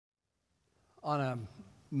On a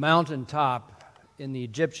mountaintop in the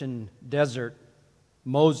Egyptian desert,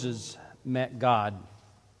 Moses met God.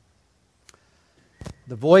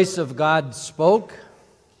 The voice of God spoke,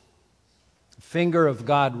 the finger of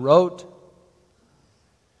God wrote,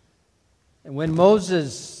 and when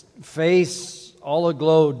Moses' face, all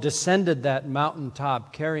aglow, descended that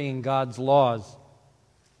mountaintop carrying God's laws,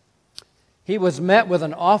 he was met with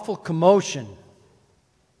an awful commotion,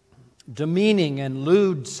 demeaning and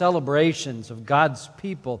lewd celebrations of God's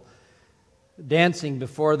people dancing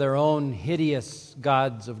before their own hideous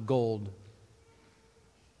gods of gold.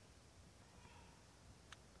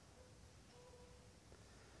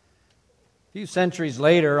 A few centuries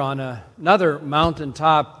later, on another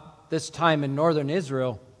mountaintop, this time in northern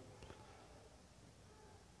Israel,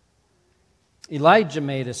 Elijah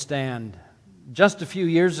made a stand. Just a few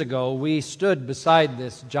years ago, we stood beside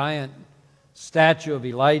this giant statue of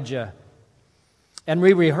Elijah, and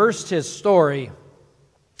we rehearsed his story,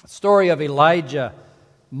 the story of Elijah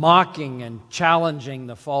mocking and challenging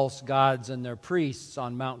the false gods and their priests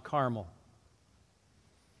on Mount Carmel.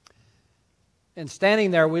 And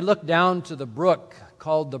standing there, we looked down to the brook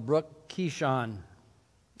called the Brook Kishon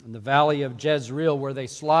in the valley of Jezreel, where they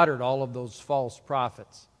slaughtered all of those false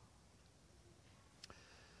prophets.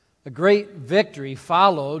 A great victory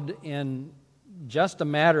followed in just a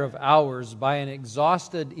matter of hours by an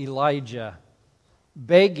exhausted Elijah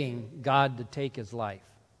begging God to take his life.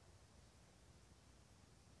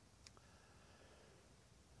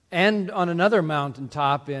 And on another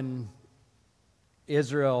mountaintop in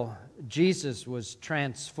Israel, Jesus was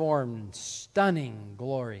transformed in stunning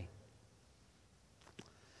glory.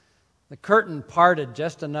 The curtain parted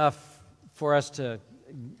just enough for us to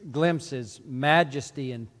glimpse his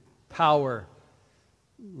majesty and power.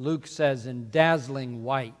 Luke says, in dazzling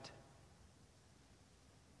white.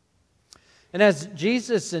 And as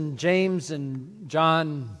Jesus and James and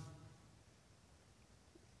John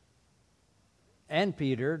and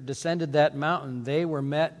Peter descended that mountain, they were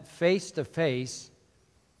met face to face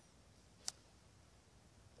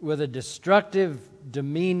with a destructive,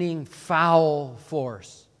 demeaning, foul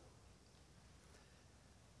force.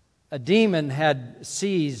 A demon had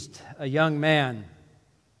seized a young man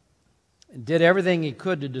and did everything he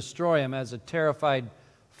could to destroy him as a terrified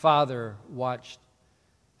father watched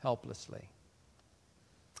helplessly.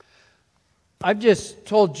 I've just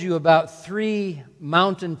told you about 3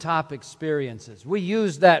 mountaintop experiences. We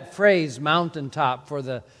use that phrase, mountaintop, for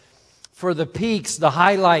the peaks, the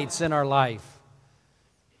highlights in our life.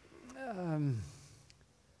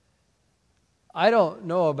 I don't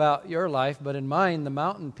know about your life, but in mine, the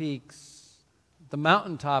mountain peaks, the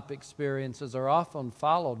mountaintop experiences are often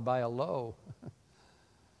followed by a low.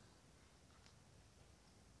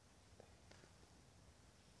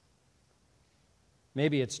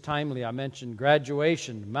 Maybe it's timely I mentioned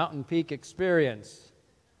graduation, mountain peak experience.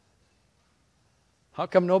 How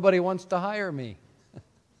come nobody wants to hire me?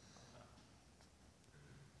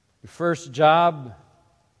 Your first job,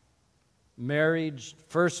 marriage,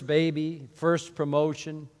 first baby, first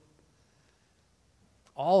promotion,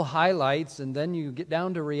 all highlights, and then you get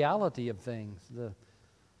down to reality of things. The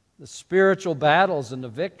spiritual battles and the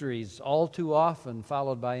victories, all too often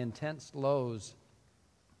followed by intense lows.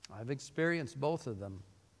 I've experienced both of them.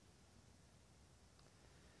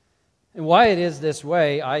 And why it is this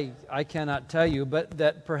way, I cannot tell you, but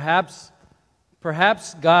that perhaps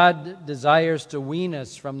God desires to wean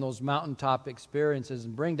us from those mountaintop experiences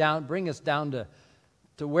and bring us down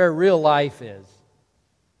to where real life is.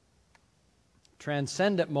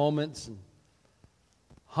 Transcendent moments, and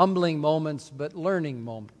humbling moments, but learning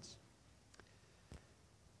moments.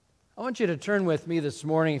 I want you to turn with me this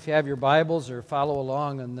morning, if you have your Bibles, or follow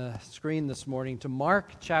along on the screen this morning, to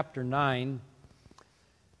Mark chapter 9.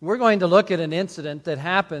 We're going to look at an incident that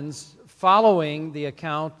happens following the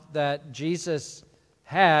account that Jesus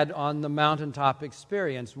had on the mountaintop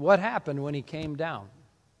experience. What happened when he came down?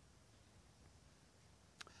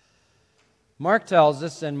 Mark tells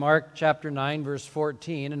us in Mark chapter 9, verse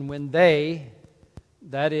 14, and when they,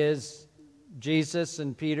 that is, Jesus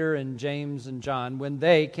and Peter and James and John, when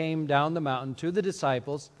they came down the mountain to the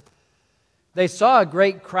disciples, they saw a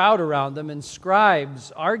great crowd around them and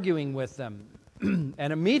scribes arguing with them. And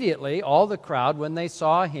immediately all the crowd, when they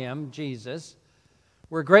saw him, Jesus,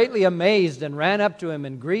 were greatly amazed and ran up to him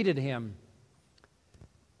and greeted him.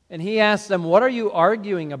 And he asked them, "What are you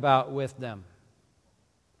arguing about with them?"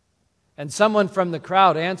 And someone from the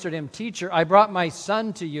crowd answered him, "Teacher, I brought my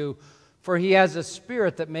son to you, for he has a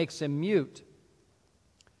spirit that makes him mute.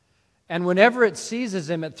 And whenever it seizes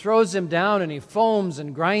him, it throws him down, and he foams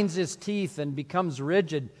and grinds his teeth and becomes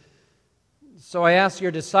rigid. So I asked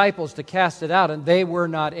your disciples to cast it out, and they were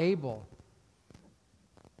not able.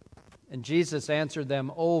 And Jesus answered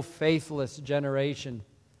them, O faithless generation,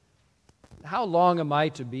 how long am I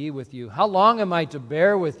to be with you? How long am I to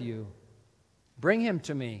bear with you? Bring him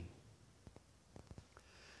to me.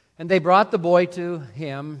 And they brought the boy to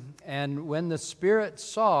him, and when the Spirit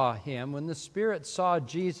saw him, when the Spirit saw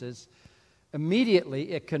Jesus,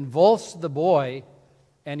 immediately it convulsed the boy,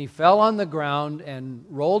 and he fell on the ground and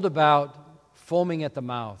rolled about, foaming at the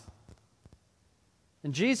mouth.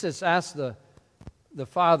 And Jesus asked the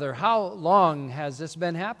father, how long has this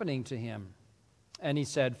been happening to him? And he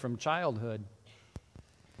said, from childhood.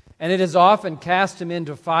 And it has often cast him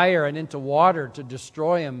into fire and into water to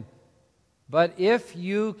destroy him. But if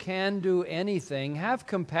you can do anything, have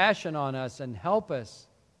compassion on us and help us.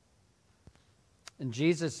 And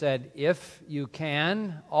Jesus said, if you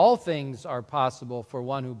can, all things are possible for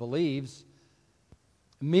one who believes.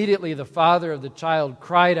 Immediately the father of the child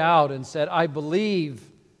cried out and said, I believe,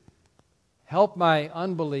 help my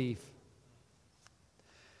unbelief.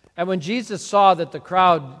 And when Jesus saw that the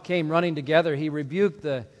crowd came running together, he rebuked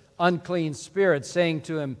the unclean spirit, saying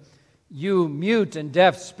to him, you mute and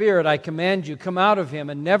deaf spirit, I command you, come out of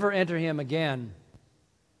him and never enter him again.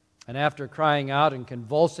 And after crying out and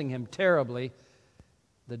convulsing him terribly,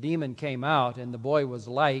 the demon came out, and the boy was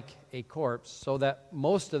like a corpse, so that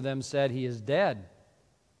most of them said, he is dead.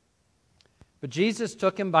 But Jesus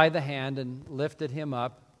took him by the hand and lifted him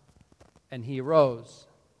up, and he arose.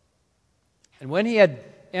 And when he had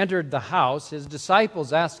entered the house, his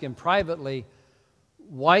disciples asked him privately,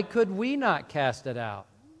 why could we not cast it out?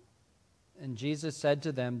 And Jesus said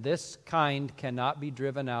to them, this kind cannot be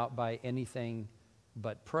driven out by anything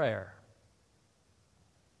but prayer.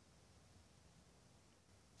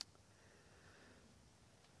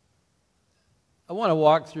 I want to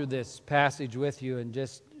walk through this passage with you and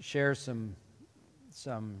just share some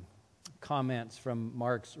comments from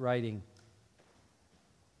Mark's writing.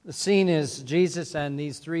 The scene is Jesus and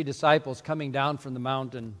these three disciples coming down from the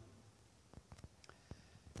mountain.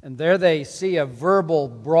 And there they see a verbal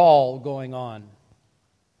brawl going on.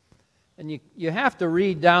 And you have to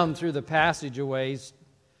read down through the passageways.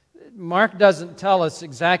 Mark doesn't tell us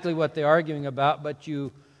exactly what they're arguing about, but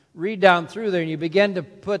you read down through there and you begin to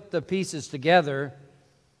put the pieces together.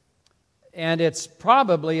 And it's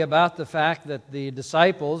probably about the fact that the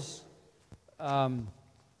disciples, the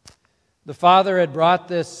father had brought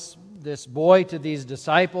this boy to these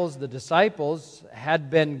disciples. The disciples had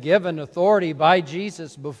been given authority by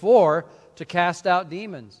Jesus before to cast out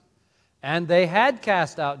demons. And they had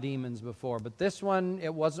cast out demons before, but this one,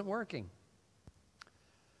 it wasn't working.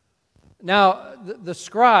 Now, the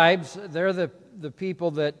scribes, they're the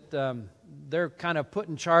people that they're kind of put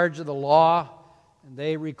in charge of the law. And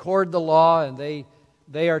they record the law, and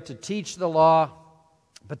they are to teach the law.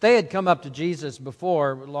 But they had come up to Jesus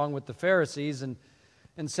before, along with the Pharisees, and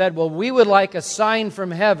said, well, we would like a sign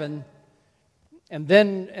from heaven, and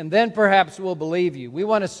then perhaps we'll believe you. We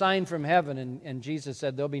want a sign from heaven. And Jesus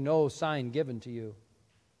said, there'll be no sign given to you.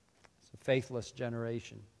 It's a faithless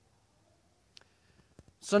generation.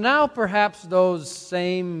 So now perhaps those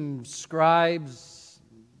same scribes,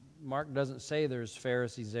 Mark doesn't say there's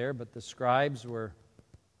Pharisees there, but the scribes were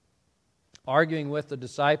arguing with the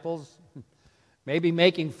disciples, maybe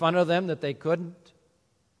making fun of them that they couldn't.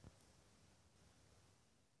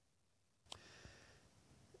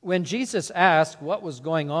 When Jesus asked what was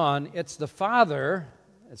going on, it's the father.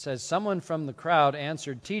 It says, someone from the crowd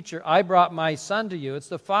answered, Teacher, I brought my son to you. It's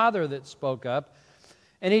the father that spoke up.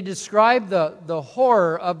 And he described the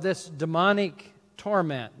horror of this demonic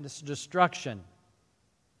torment, this destruction.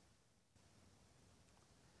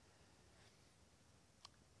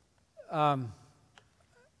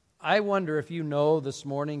 I wonder if you know this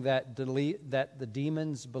morning that the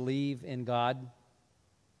demons believe in God.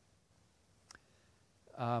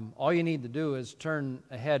 All you need to do is turn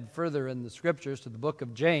ahead further in the Scriptures to the book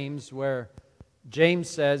of James, where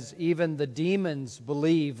James says, even the demons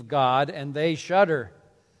believe God and they shudder.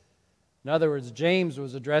 In other words, James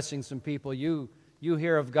was addressing some people. You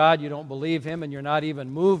hear of God, you don't believe Him, and you're not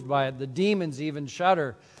even moved by it. The demons even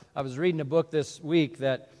shudder. I was reading a book this week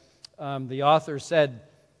that the author said,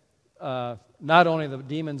 not only the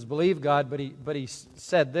demons believe God, but he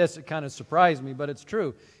said this, it kind of surprised me, but it's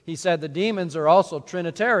true. He said the demons are also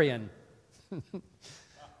Trinitarian.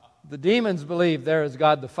 The demons believe there is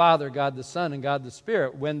God the Father, God the Son, and God the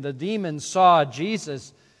Spirit. When the demons saw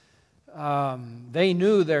Jesus, they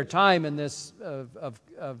knew their time in this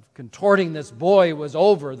of contorting this boy was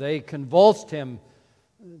over. They convulsed him.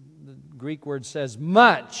 The Greek word says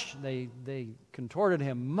much. They contorted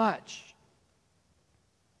him much.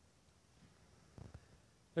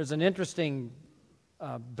 There's an interesting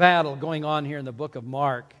battle going on here in the book of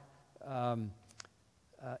Mark.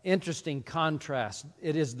 Interesting contrast.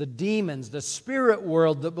 It is the demons, the spirit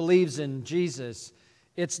world that believes in Jesus.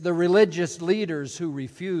 It's the religious leaders who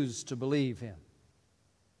refuse to believe him.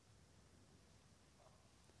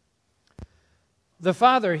 The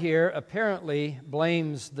Father here apparently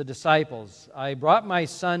blames the disciples. I brought my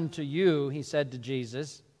son to you, he said to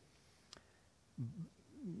Jesus.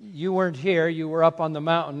 You weren't here, you were up on the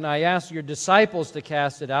mountain. I asked your disciples to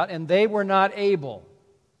cast it out, and they were not able.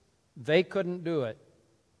 They couldn't do it.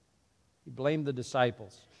 He blamed the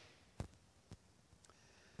disciples.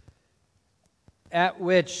 At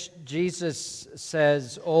which Jesus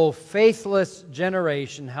says, O faithless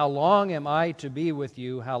generation, how long am I to be with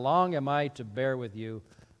you? How long am I to bear with you?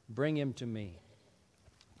 Bring him to me.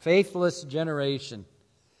 Faithless generation.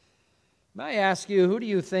 May I ask you, who do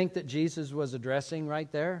you think that Jesus was addressing right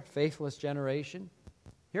there? Faithless generation?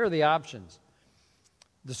 Here are the options.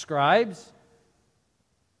 The scribes,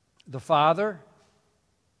 the Father,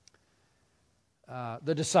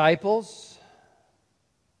 the disciples,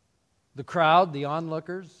 the crowd, the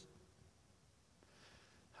onlookers.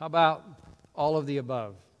 How about all of the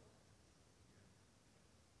above?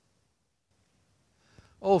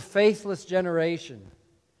 Oh, faithless generation.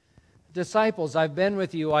 Disciples, I've been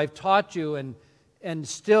with you, I've taught you, and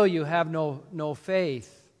still you have no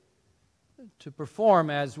faith to perform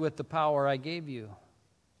as with the power I gave you.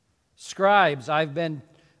 Scribes, I've been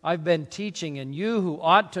teaching, and you who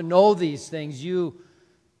ought to know these things,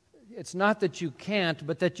 it's not that you can't,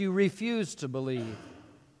 but that you refuse to believe.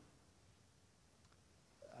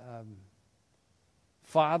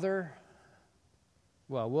 Father,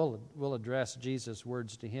 well, we'll address Jesus'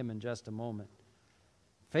 words to him in just a moment.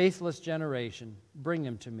 Faithless generation, bring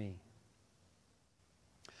him to me.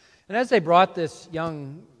 And as they brought this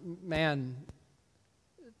young man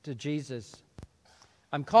to Jesus,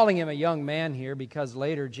 I'm calling him a young man here because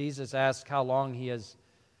later Jesus asked how long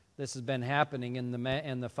this has been happening,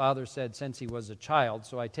 and the father said since he was a child.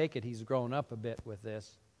 So I take it he's grown up a bit with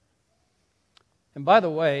this. And by the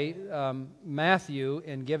way, Matthew,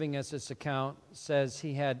 in giving us this account, says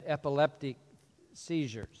he had epileptic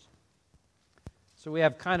seizures. So we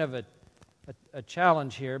have kind of a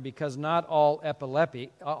challenge here because not all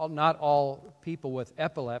people with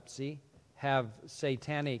epilepsy have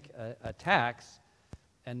satanic attacks,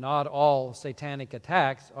 and not all satanic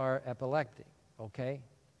attacks are epileptic, okay?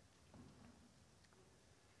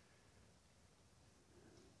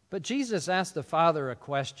 But Jesus asked the Father a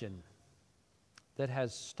question that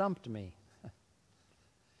has stumped me.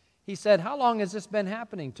 He said, how long has this been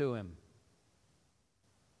happening to him?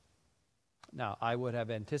 Now, I would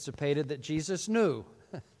have anticipated that Jesus knew.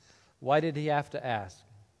 Why did he have to ask?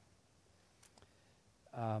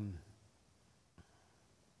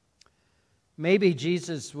 Maybe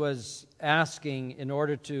Jesus was asking in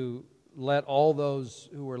order to let all those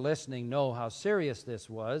who were listening know how serious this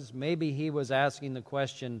was. Maybe he was asking the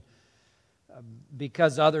question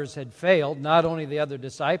because others had failed, not only the other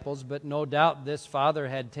disciples, but no doubt this father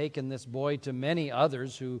had taken this boy to many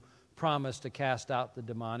others who promised to cast out the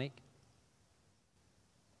demonic.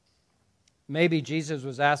 Maybe Jesus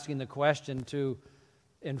was asking the question to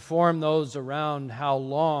inform those around how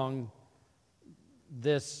long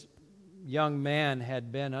this young man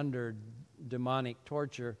had been under demonic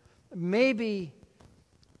torture. Maybe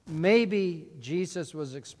Jesus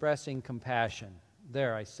was expressing compassion.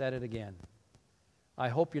 There, I said it again. I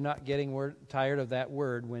hope you're not getting tired of that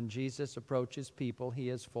word. When Jesus approaches people, he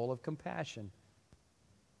is full of compassion.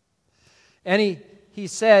 And he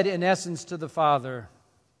said, in essence, to the Father,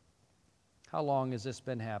 how long has this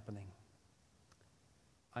been happening?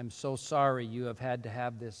 I'm so sorry you have had to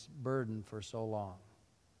have this burden for so long.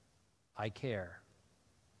 I care.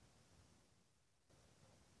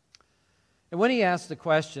 And when he asked the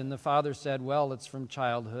question, the Father said, well, it's from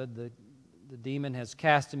childhood. The demon has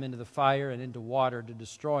cast him into the fire and into water to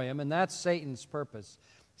destroy him, and that's Satan's purpose.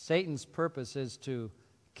 Satan's purpose is to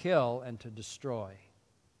kill and to destroy.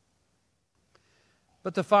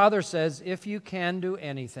 But the Father says, if you can do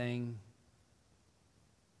anything.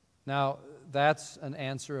 Now, that's an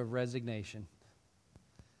answer of resignation.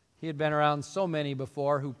 He had been around so many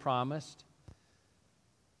before who promised.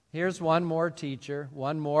 Here's one more teacher,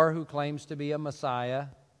 one more who claims to be a Messiah.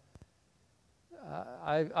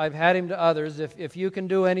 I've had him to others. If you can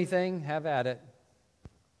do anything, have at it.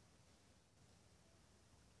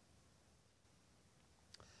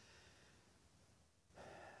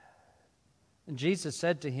 And Jesus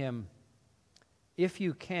said to him, if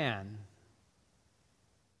you can,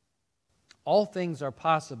 all things are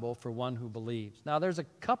possible for one who believes. Now, there's a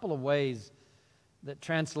couple of ways that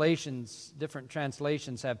different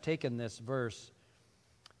translations have taken this verse.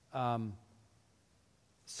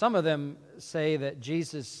 Some of them say that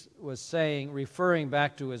Jesus was saying, referring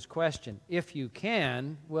back to his question, if you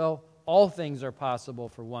can, well, all things are possible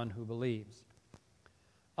for one who believes.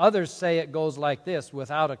 Others say it goes like this,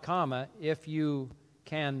 without a comma, if you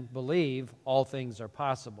can believe, all things are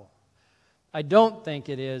possible. I don't think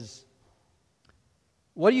it is,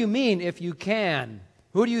 what do you mean if you can?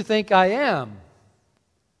 Who do you think I am?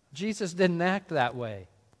 Jesus didn't act that way.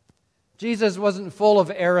 Jesus wasn't full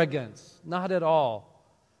of arrogance, not at all.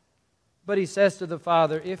 But he says to the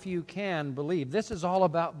Father, if you can believe. This is all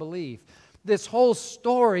about belief. This whole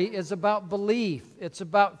story is about belief. It's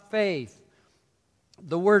about faith.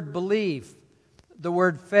 The word belief, the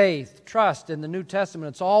word faith, trust in the New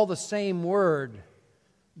Testament, it's all the same word.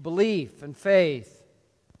 Belief and faith.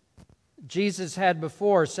 Jesus had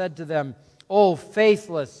before said to them, "Oh,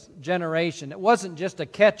 faithless generation." It wasn't just a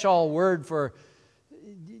catch-all word for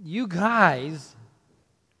you guys.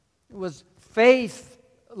 It was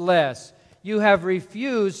faithless. You have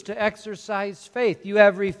refused to exercise faith. You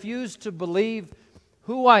have refused to believe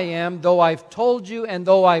who I am, though I've told you and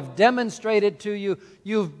though I've demonstrated to you,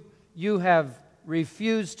 you have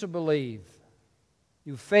refused to believe.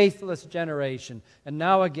 You faithless generation. And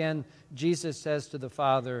now again, Jesus says to the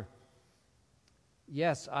Father,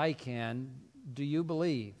 yes, I can. Do you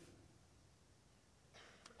believe?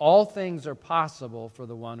 All things are possible for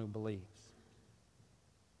the one who believes.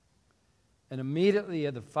 And immediately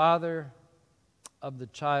the father of the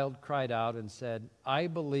child cried out and said, I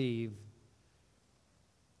believe.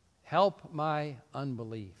 Help my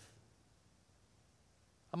unbelief.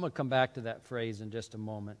 I'm going to come back to that phrase in just a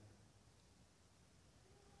moment.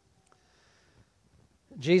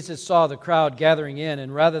 Jesus saw the crowd gathering in,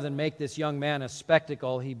 and rather than make this young man a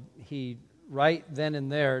spectacle, he right then and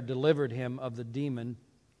there delivered him of the demon,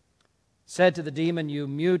 said to the demon, you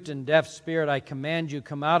mute and deaf spirit, I command you,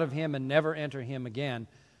 come out of him and never enter him again.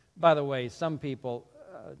 By the way, some people,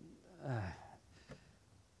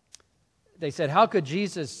 they said, how could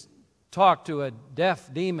Jesus talk to a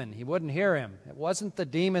deaf demon? He wouldn't hear him. It wasn't the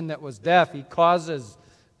demon that was deaf. He causes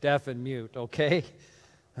deaf and mute, okay?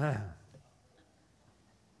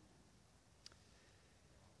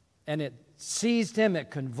 And it seized him,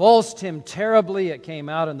 it convulsed him terribly. It came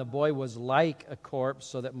out, and the boy was like a corpse,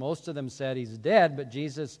 so that most of them said he's dead. But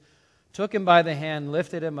Jesus took him by the hand,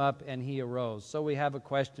 lifted him up, and he arose. So we have a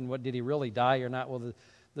question, what, did he really die or not? Well,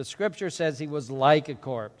 the Scripture says he was like a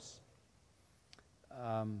corpse.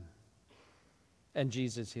 And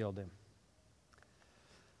Jesus healed him.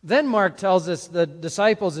 Then Mark tells us the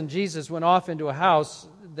disciples and Jesus went off into a house.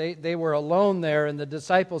 They were alone there, and the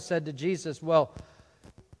disciples said to Jesus, well,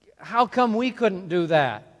 how come we couldn't do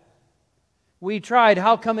that? We tried.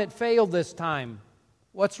 How come it failed this time?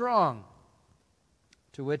 What's wrong?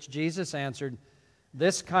 To which Jesus answered,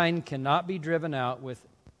 this kind cannot be driven out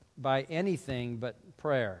by anything but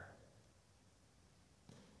prayer.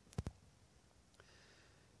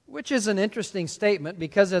 Which is an interesting statement,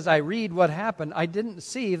 because as I read what happened, I didn't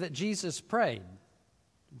see that Jesus prayed.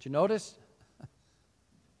 Did you notice?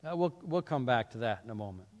 We'll come back to that in a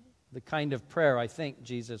moment. The kind of prayer I think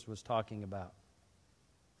Jesus was talking about.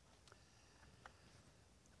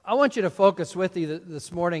 I want you to focus with you this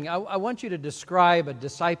morning. I want you to describe a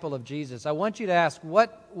disciple of Jesus. I want you to ask,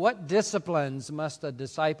 what disciplines must a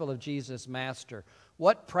disciple of Jesus master?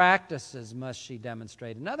 What practices must she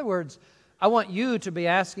demonstrate? In other words, I want you to be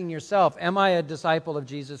asking yourself, am I a disciple of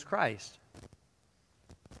Jesus Christ?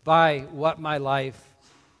 By what my life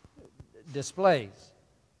displays.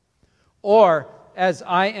 Or, as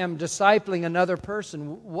I am discipling another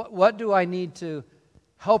person, what do I need to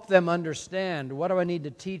help them understand? What do I need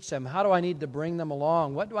to teach them? How do I need to bring them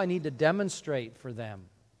along? What do I need to demonstrate for them?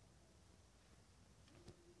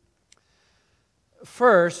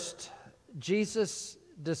 First, Jesus'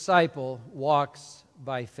 disciple walks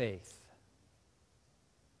by faith.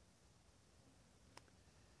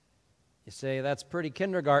 You say, that's pretty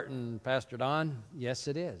kindergarten, Pastor Don. Yes,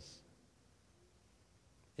 it is.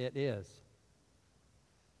 It is.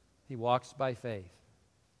 He walks by faith.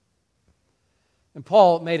 And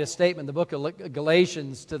Paul made a statement in the book of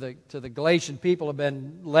Galatians to the Galatian people who have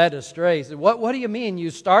been led astray. He said, what do you mean?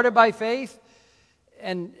 You started by faith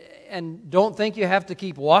and don't think you have to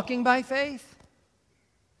keep walking by faith?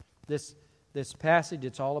 This passage,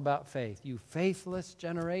 it's all about faith. You faithless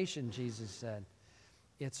generation, Jesus said.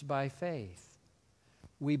 It's by faith.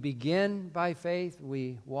 We begin by faith,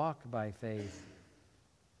 we walk by faith.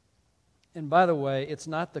 And by the way, it's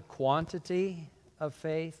not the quantity of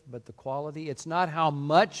faith, but the quality. It's not how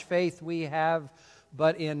much faith we have,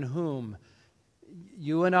 but in whom.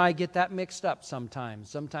 You and I get that mixed up sometimes.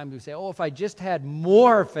 Sometimes we say, oh, if I just had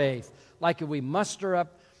more faith, like if we muster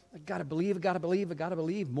up, I've got to believe, I've got to believe, I've got to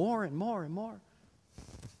believe more and more and more.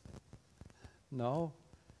 No,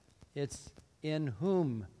 it's in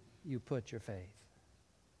whom you put your faith.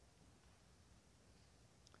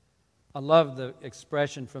 I love the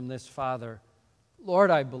expression from this father,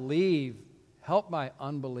 Lord, I believe, help my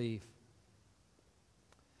unbelief.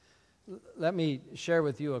 Let me share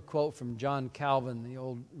with you a quote from John Calvin, the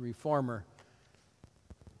old reformer.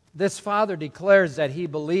 This father declares that he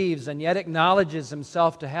believes and yet acknowledges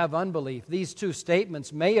himself to have unbelief. These two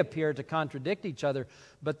statements may appear to contradict each other,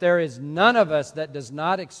 but there is none of us that does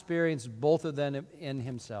not experience both of them in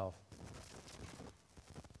himself.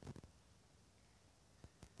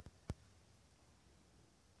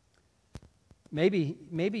 Maybe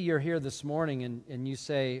you're here this morning and you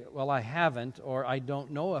say, well, I haven't, or I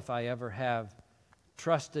don't know if I ever have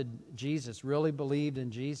trusted Jesus, really believed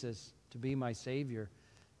in Jesus to be my Savior.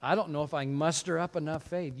 I don't know if I can muster up enough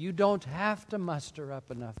faith. You don't have to muster up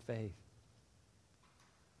enough faith.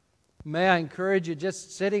 May I encourage you,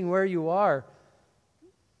 just sitting where you are,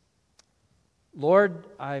 Lord,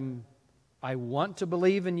 I want to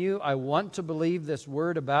believe in you. I want to believe this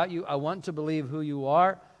word about you. I want to believe who you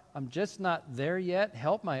are. I'm just not there yet.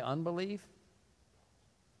 Help my unbelief.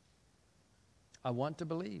 I want to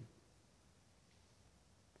believe.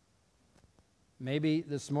 Maybe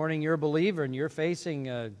this morning you're a believer and you're facing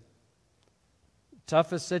a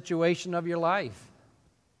toughest situation of your life.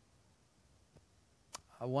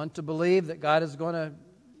 I want to believe that God is going to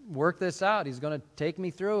work this out. He's going to take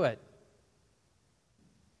me through it.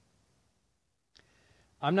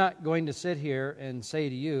 I'm not going to sit here and say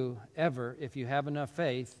to you, ever, if you have enough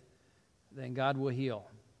faith, then God will heal.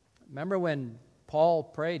 Remember when Paul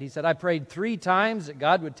prayed? He said, I prayed 3 times that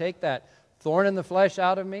God would take that thorn in the flesh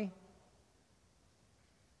out of me.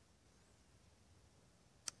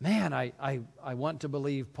 Man, I want to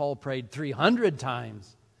believe Paul prayed 300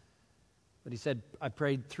 times. But he said, I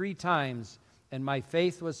prayed 3 times, and my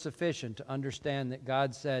faith was sufficient to understand that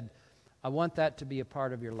God said, I want that to be a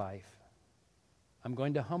part of your life. I'm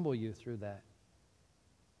going to humble you through that.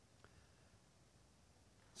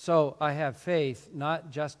 So I have faith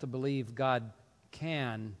not just to believe God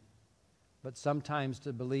can, but sometimes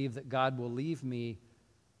to believe that God will leave me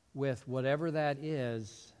with whatever that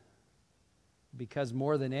is, because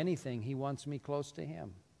more than anything, He wants me close to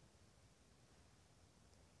Him.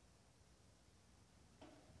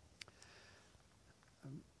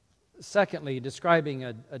 Secondly, describing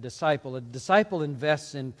a disciple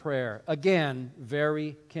invests in prayer. Again,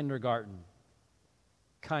 very kindergarten,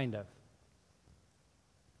 kind of.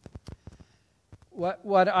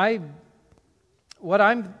 What I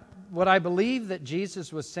believe that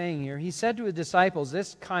Jesus was saying here, He said to His disciples,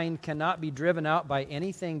 this kind cannot be driven out by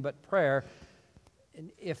anything but prayer.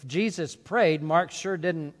 If Jesus prayed, Mark sure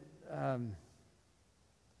didn't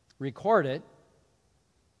record it.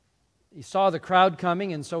 He saw the crowd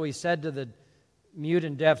coming, and so He said to the mute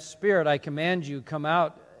and deaf spirit, I command you, come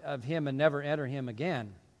out of him and never enter him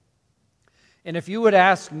again. And if you would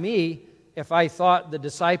ask me if I thought the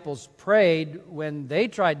disciples prayed when they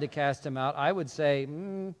tried to cast him out, I would say,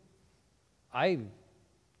 I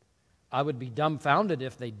would be dumbfounded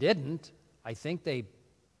if they didn't. I think they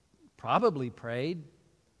probably prayed.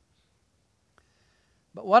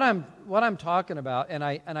 But what I'm talking about, and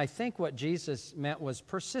I think what Jesus meant was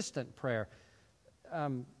persistent prayer,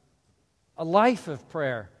 a life of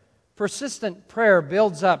prayer. Persistent prayer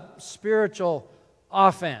builds up spiritual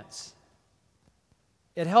offense.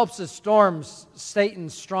 It helps us storm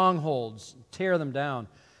Satan's strongholds, tear them down.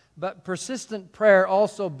 But persistent prayer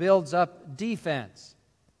also builds up defense.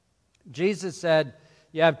 Jesus said,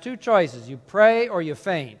 you have 2 choices. You pray or you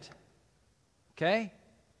faint. Okay?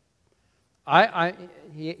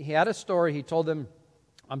 He had a story. He told them,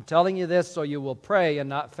 I'm telling you this so you will pray and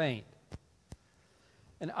not faint.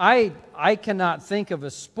 And I cannot think of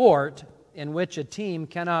a sport in which a team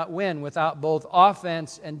cannot win without both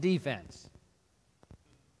offense and defense.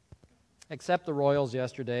 Except the Royals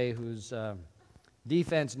yesterday, whose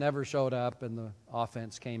defense never showed up and the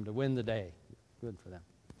offense came to win the day. Good for them.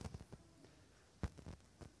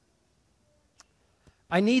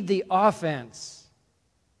 I need the offense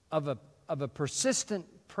of a persistent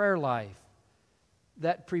prayer life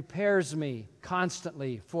that prepares me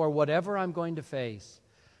constantly for whatever I'm going to face.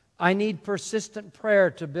 I need persistent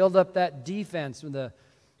prayer to build up that defense,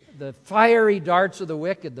 the fiery darts of the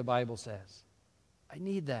wicked, the Bible says. I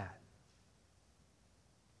need that.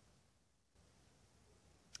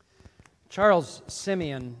 Charles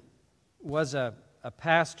Simeon was a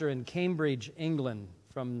pastor in Cambridge, England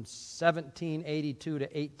from 1782 to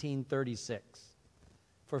 1836.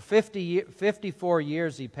 For 54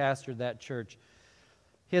 years he pastored that church.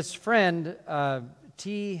 His friend,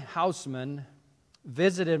 T. Houseman,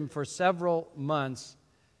 visited him for several months,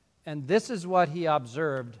 and this is what he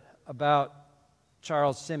observed about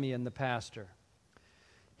Charles Simeon, the pastor.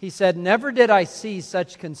 He said, "Never did I see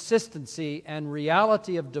such consistency and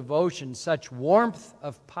reality of devotion, such warmth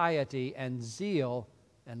of piety and zeal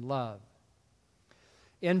and love.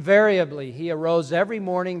 Invariably, he arose every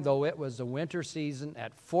morning, though it was a winter season,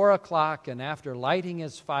 at 4 o'clock, and after lighting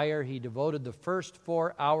his fire, he devoted the first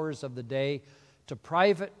 4 hours of the day to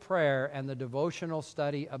private prayer and the devotional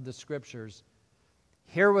study of the Scriptures.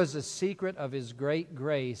 Here was a secret of his great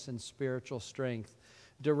grace and spiritual strength.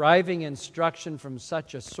 Deriving instruction from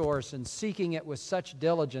such a source and seeking it with such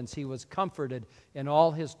diligence, he was comforted in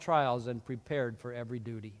all his trials and prepared for every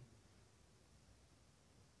duty."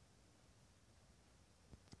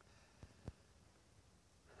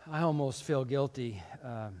 I almost feel guilty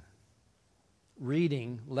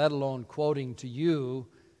reading, let alone quoting to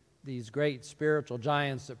you, these great spiritual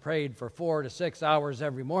giants that prayed for 4 to 6 hours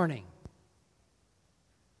every morning.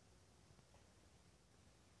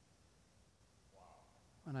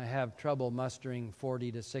 And I have trouble mustering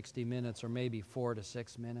 40 to 60 minutes or maybe 4 to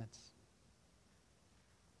 6 minutes.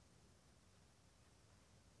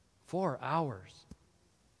 4 hours.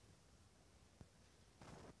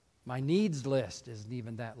 My needs list isn't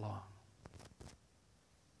even that long.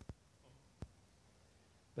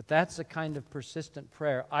 But that's the kind of persistent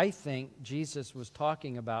prayer I think Jesus was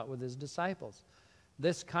talking about with his disciples.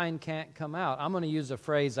 This kind can't come out. I'm going to use a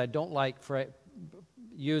phrase I don't like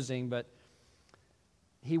using, but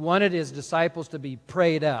he wanted his disciples to be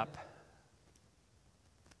prayed up.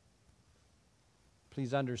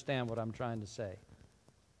 Please understand what I'm trying to say.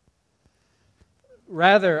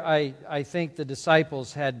 Rather, I think the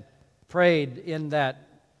disciples had prayed in that,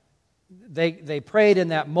 they prayed in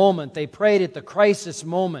that moment. They prayed at the crisis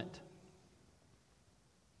moment.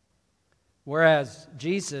 Whereas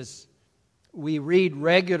Jesus, we read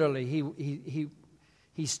regularly,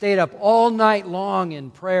 he stayed up all night long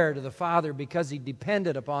in prayer to the Father because he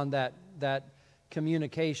depended upon that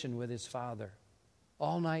communication with his Father.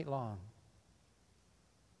 All night long.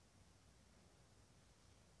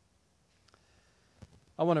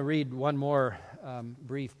 I want to read one more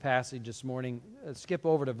brief passage this morning. Skip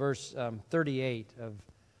over to verse 38 of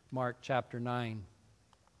Mark chapter 9.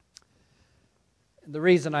 The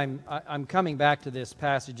reason I'm coming back to this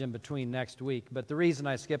passage in between next week, but the reason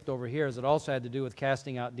I skipped over here is it also had to do with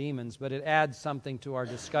casting out demons, but it adds something to our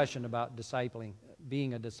discussion about discipling,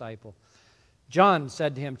 being a disciple. John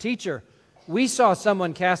said to him, "Teacher, we saw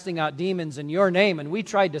someone casting out demons in your name, and we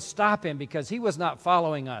tried to stop him because he was not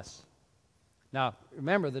following us." Now,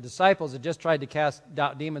 remember, the disciples had just tried to cast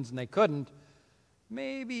out demons and they couldn't.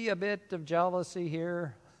 Maybe a bit of jealousy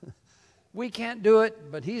here. We can't do it,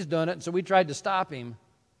 but he's done it, so we tried to stop him.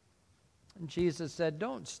 And Jesus said,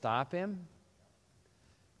 "Don't stop him.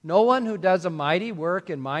 No one who does a mighty work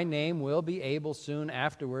in my name will be able soon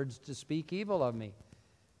afterwards to speak evil of me."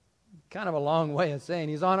 Kind of a long way of saying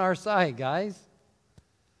he's on our side, guys.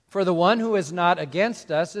 "For the one who is not against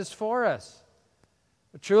us is for us.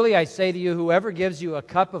 But truly I say to you, whoever gives you a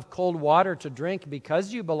cup of cold water to drink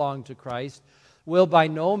because you belong to Christ will by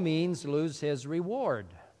no means lose his reward."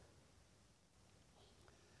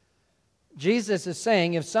 Jesus is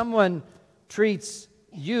saying if someone treats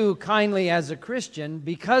you kindly as a Christian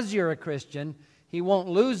because you're a Christian, he won't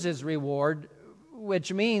lose his reward,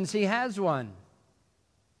 which means he has one.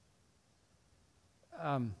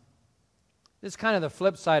 This is kind of the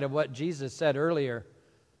flip side of what Jesus said earlier.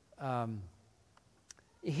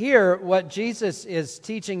 Here, what Jesus is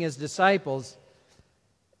teaching his disciples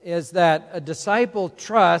is that a disciple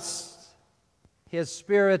trusts his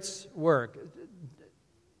Spirit's work.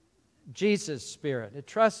 Jesus' Spirit. It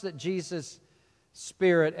trusts that Jesus'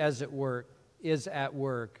 Spirit is at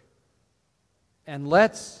work and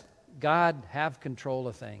lets God have control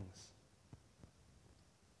of things.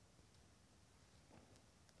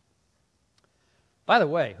 By the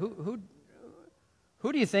way, who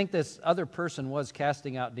do you think this other person was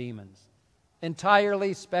casting out demons?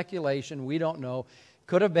 Entirely speculation. We don't know.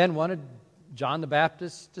 Could have been one of John the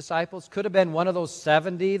Baptist's disciples. Could have been one of those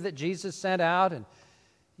 70 that Jesus sent out. And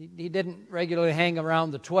he didn't regularly hang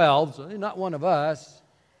around the 12, so not one of us.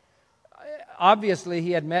 Obviously,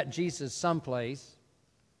 he had met Jesus someplace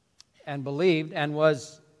and believed and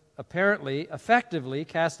was apparently effectively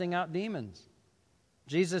casting out demons.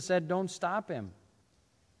 Jesus said, "Don't stop him."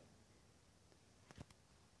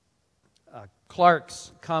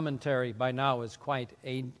 Clark's commentary by now is quite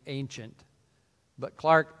ancient. But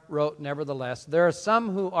Clark wrote, nevertheless, there are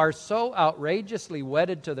some who are so outrageously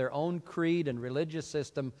wedded to their own creed and religious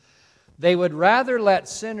system, they would rather let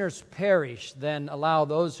sinners perish than allow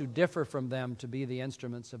those who differ from them to be the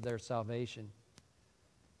instruments of their salvation.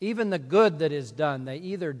 Even the good that is done, they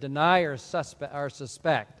either deny or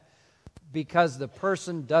suspect because the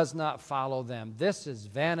person does not follow them. This is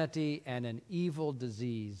vanity and an evil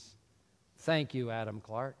disease. Thank you, Adam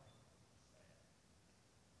Clark.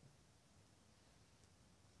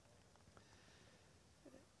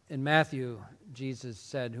 In Matthew, Jesus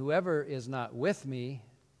said, whoever is not with me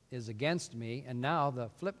is against me. And now the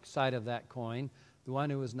flip side of that coin, the one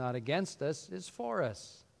who is not against us is for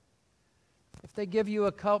us. If they give you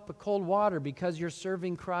a cup of cold water because you're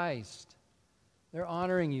serving Christ, they're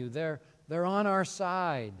honoring you. They're on our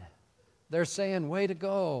side. They're saying, way to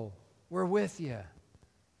go. We're with you.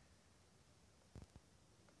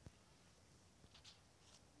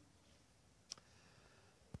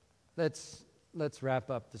 Let's wrap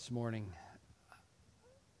up this morning.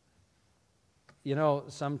 You know,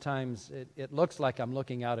 sometimes it looks like I'm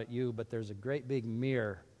looking out at you, but there's a great big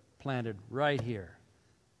mirror planted right here,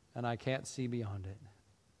 and I can't see beyond it.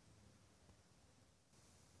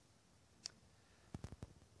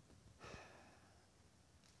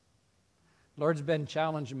 Lord's been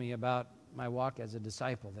challenging me about my walk as a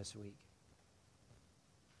disciple this week.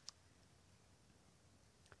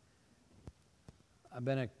 I've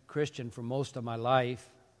been a Christian for most of my life.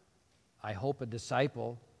 I hope a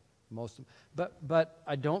disciple. But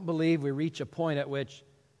I don't believe we reach a point at which,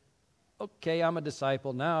 okay, I'm a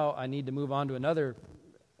disciple. Now I need to move on to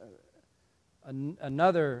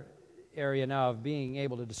another area now of being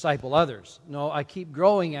able to disciple others. No, I keep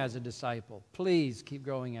growing as a disciple. Please keep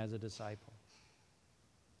growing as a disciple.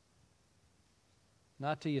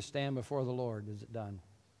 Not till you stand before the Lord is it done.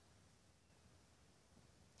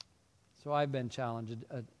 So I've been challenged.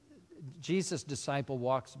 Jesus' disciple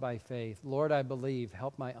walks by faith. Lord, I believe.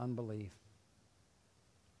 Help my unbelief.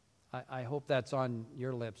 I hope that's on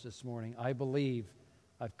your lips this morning. I believe.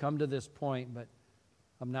 I've come to this point, but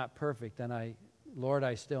I'm not perfect. And Lord,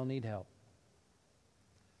 I still need help.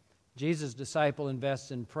 Jesus' disciple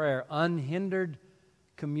invests in prayer, unhindered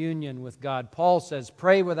communion with God. Paul says,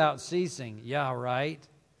 pray without ceasing. Yeah, right.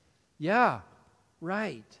 Yeah,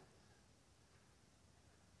 right.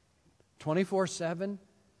 24/7,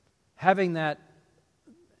 having that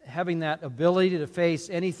ability to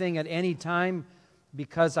face anything at any time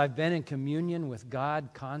because I've been in communion with God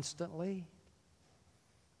constantly.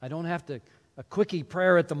 I don't have a quickie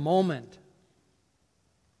prayer at the moment.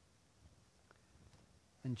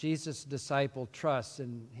 And Jesus' disciple trusts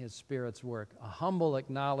in His Spirit's work, a humble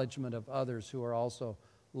acknowledgement of others who are also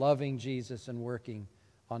loving Jesus and working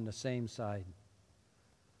on the same side.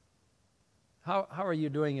 How are you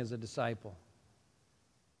doing as a disciple?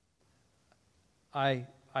 I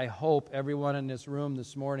hope everyone in this room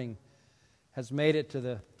this morning has made it to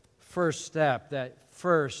the first step, that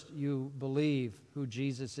first you believe who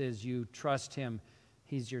Jesus is, you trust Him,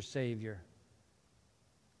 He's your Savior.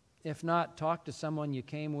 If not, talk to someone you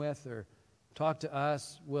came with or talk to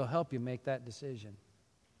us. We'll help you make that decision.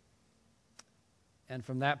 And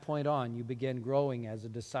from that point on, you begin growing as a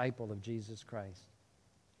disciple of Jesus Christ.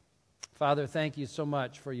 Father, thank you so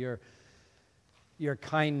much for your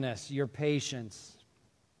kindness, your patience.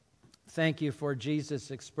 Thank you for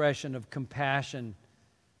Jesus' expression of compassion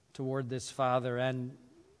toward this Father and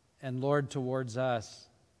Lord, towards us.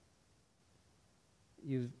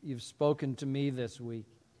 You've spoken to me this week,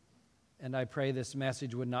 and I pray this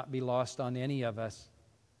message would not be lost on any of us.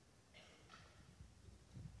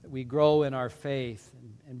 That we grow in our faith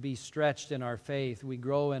and be stretched in our faith. We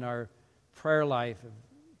grow in our prayer life of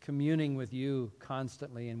communing with you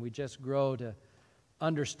constantly, and we just grow to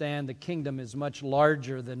understand the kingdom is much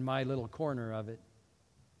larger than my little corner of it.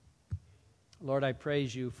 Lord, I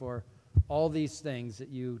praise you for all these things that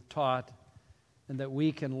you taught and that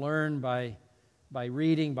we can learn by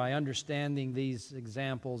reading, by understanding these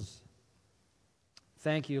examples.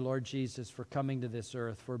 Thank you, Lord Jesus, for coming to this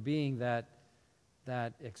earth, for being that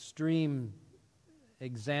extreme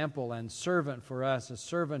example and servant for us, a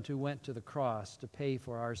servant who went to the cross to pay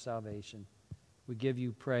for our salvation. We give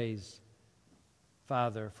you praise,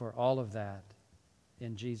 Father, for all of that.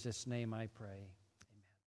 In Jesus' name I pray.